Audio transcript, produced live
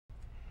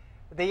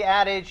The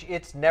adage,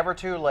 it's never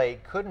too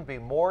late, couldn't be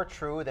more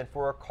true than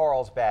for a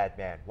Carlsbad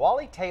man.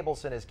 Wally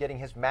Taibleson is getting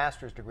his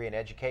master's degree in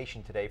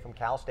education today from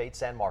Cal State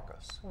San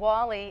Marcos.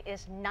 Wally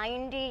is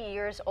 90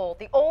 years old,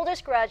 the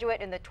oldest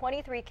graduate in the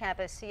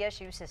 23-campus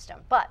CSU system.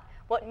 But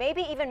what may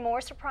be even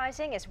more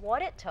surprising is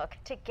what it took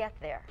to get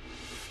there.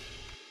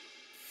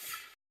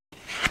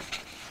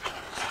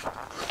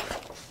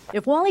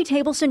 If Wally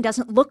Taibleson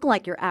doesn't look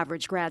like your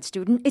average grad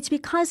student, it's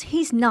because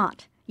he's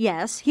not.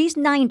 Yes, he's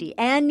 90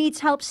 and needs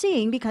help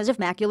seeing because of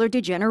macular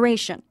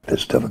degeneration.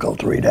 It's difficult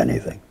to read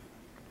anything,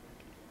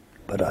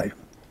 but I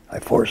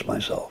force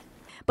myself.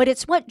 But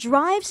it's what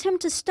drives him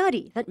to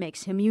study that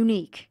makes him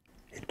unique.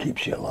 It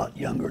keeps you a lot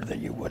younger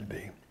than you would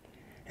be.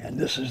 And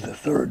this is the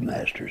third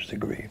master's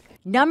degree.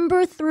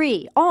 Number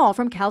 3, all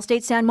from Cal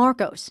State San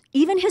Marcos,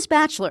 even his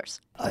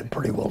bachelor's. I'm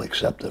pretty well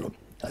accepted.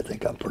 I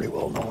think I'm pretty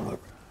well known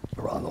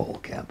around the whole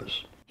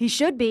campus. He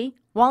should be.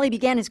 Wally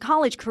began his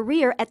college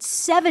career at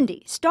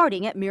 70,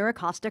 starting at Mira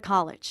Costa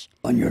College.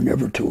 And you're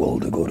never too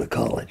old to go to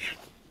college.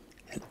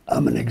 And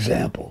I'm an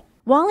example.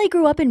 Wally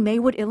grew up in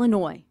Maywood,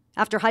 Illinois.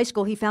 After high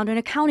school, he found an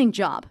accounting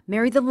job,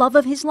 married the love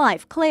of his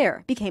life,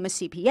 Claire, became a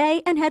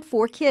CPA, and had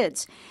 4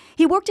 kids.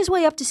 He worked his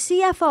way up to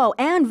CFO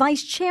and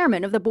vice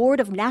chairman of the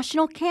board of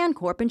National Can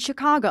Corp in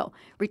Chicago,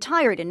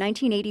 retired in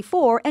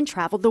 1984, and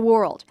traveled the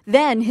world.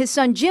 Then his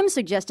son Jim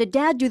suggested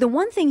Dad do the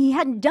one thing he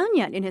hadn't done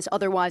yet in his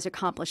otherwise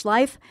accomplished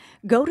life,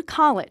 go to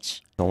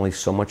college. Only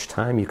so much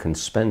time you can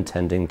spend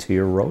tending to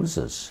your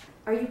roses.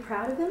 Are you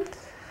proud of him?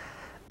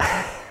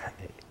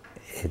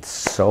 It's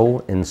so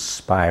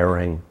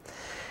inspiring.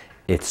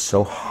 It's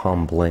so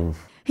humbling.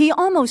 He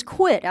almost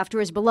quit after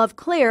his beloved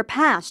Claire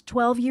passed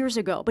 12 years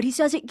ago, but he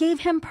says it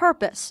gave him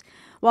purpose.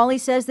 Wally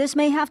says this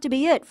may have to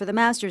be it for the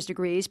master's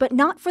degrees, but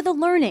not for the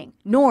learning,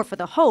 nor for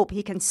the hope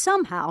he can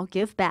somehow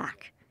give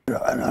back.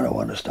 And I don't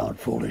want to sound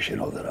foolish, that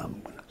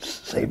I'm going to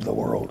save the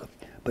world,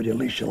 but at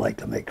least you like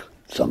to make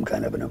some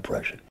kind of an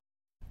impression.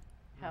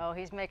 Oh,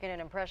 he's making an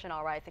impression,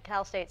 all right. The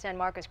Cal State San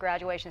Marcos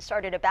graduation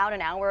started about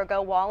an hour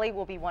ago. Wally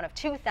will be one of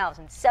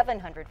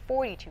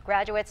 2,742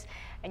 graduates,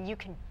 and you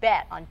can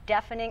bet on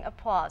deafening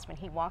applause when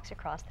he walks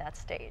across that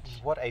stage.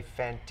 What a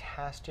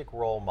fantastic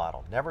role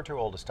model. Never too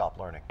old to stop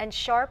learning. And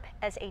sharp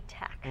as a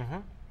tack.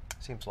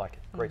 Seems like it.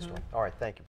 Great story. All right, thank you.